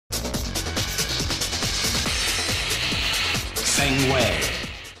Feng Wei.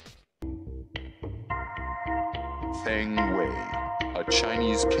 Feng Wei, a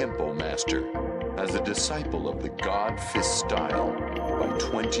Chinese Kempo master. As a disciple of the God Fist style, by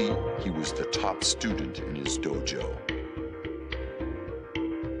 20, he was the top student in his dojo.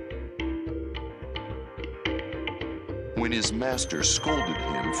 When his master scolded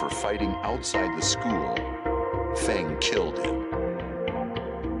him for fighting outside the school, Feng killed him.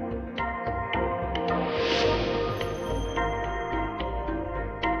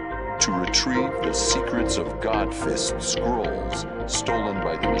 To retrieve the secrets of God Fist scrolls stolen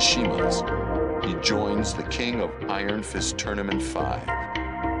by the Mishimas, he joins the King of Iron Fist Tournament 5.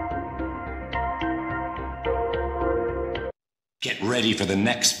 Get ready for the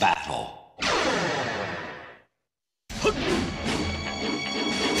next battle. Come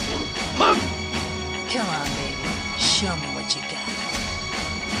on, baby. Show me what you got.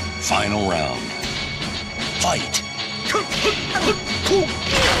 Final round. Fight!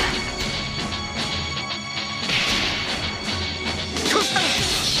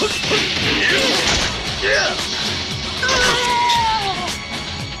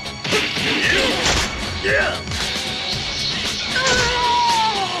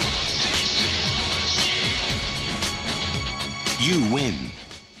 You win.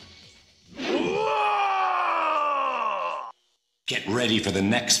 Get ready for the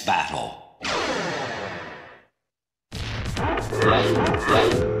next battle.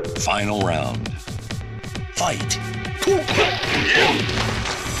 Final round. Fight!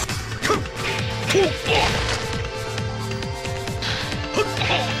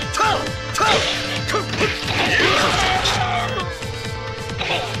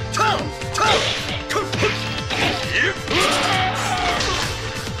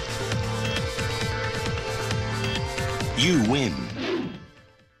 You win.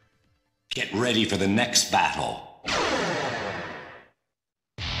 Get ready for the next battle.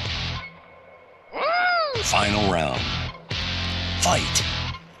 Final round. Fight!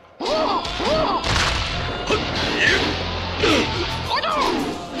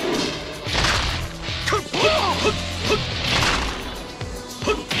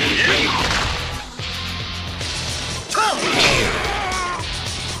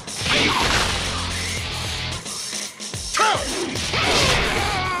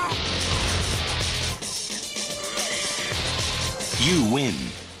 You win.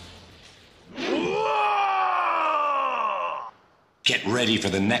 Get ready for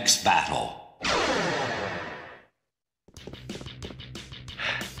the next battle.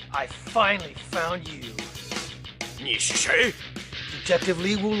 I finally found you. 你是谁？ Detective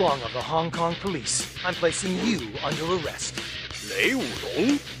Li Wulong of the Hong Kong Police. I'm placing you under arrest. 雷武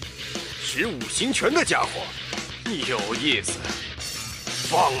龙，使五行拳的家伙，有意思。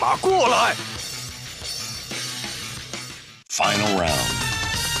放马过来！ Final round.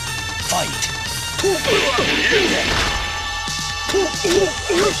 Fight!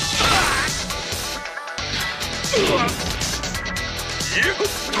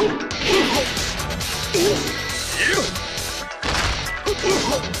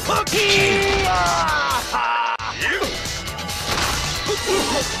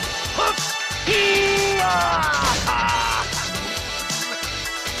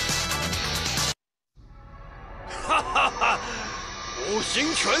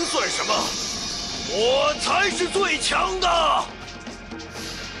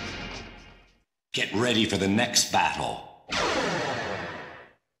 Get ready for the next battle.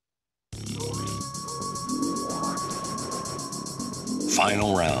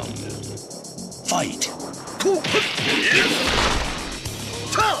 Final round. Fight!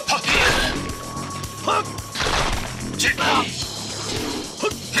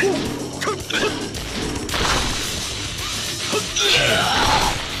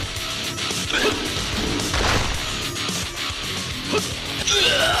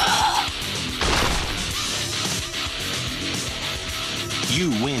 You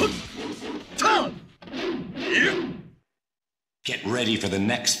win. Get ready for the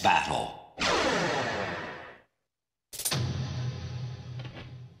next battle.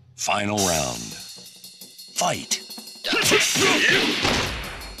 Final round. Fight!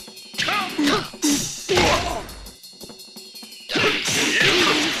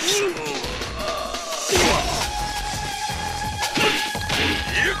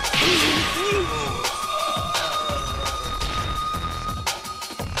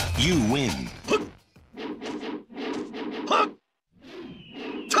 You win.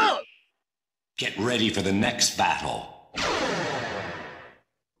 Get ready for the next battle.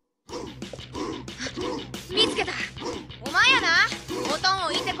 見つけた。お前やな。ボタンを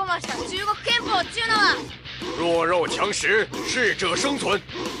置いてこました中国憲法っちゅうのは。弱肉强食，适者生存。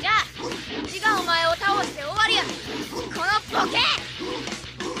じゃあ次がお前を倒して終わりやこのボケ。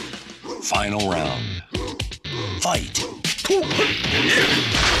 Final round. Fight. ちょ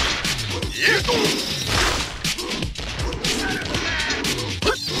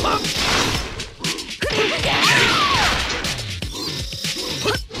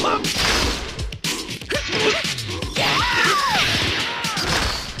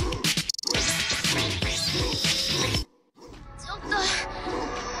っと女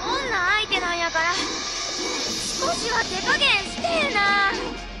相手なんやから少しは手加減してえな。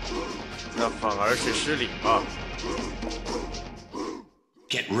那反而是失礼吧。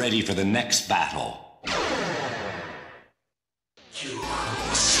 Get ready for the next battle.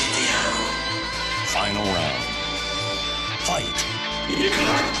 Final round. Fight.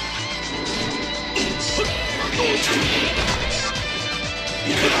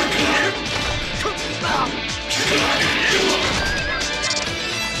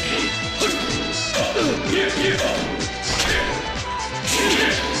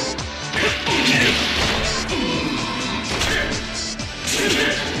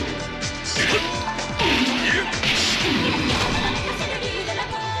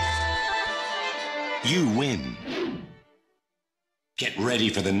 You win. Get ready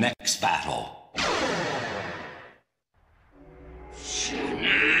for the next battle.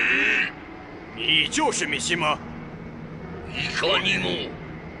 你就是米西吗？いかにも。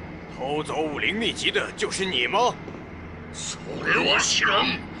偷走武林秘籍的就是你吗？それは知ら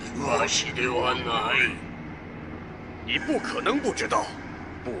ん。わしではない。你不可能不知道，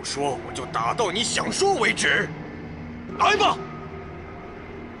不说我就打到你想说为止。来吧！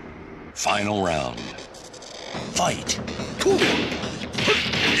 Final round. Fight.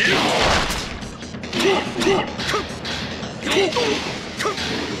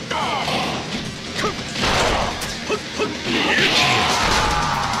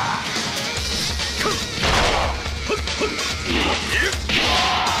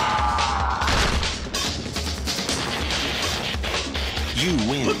 You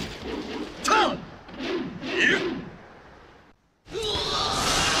win.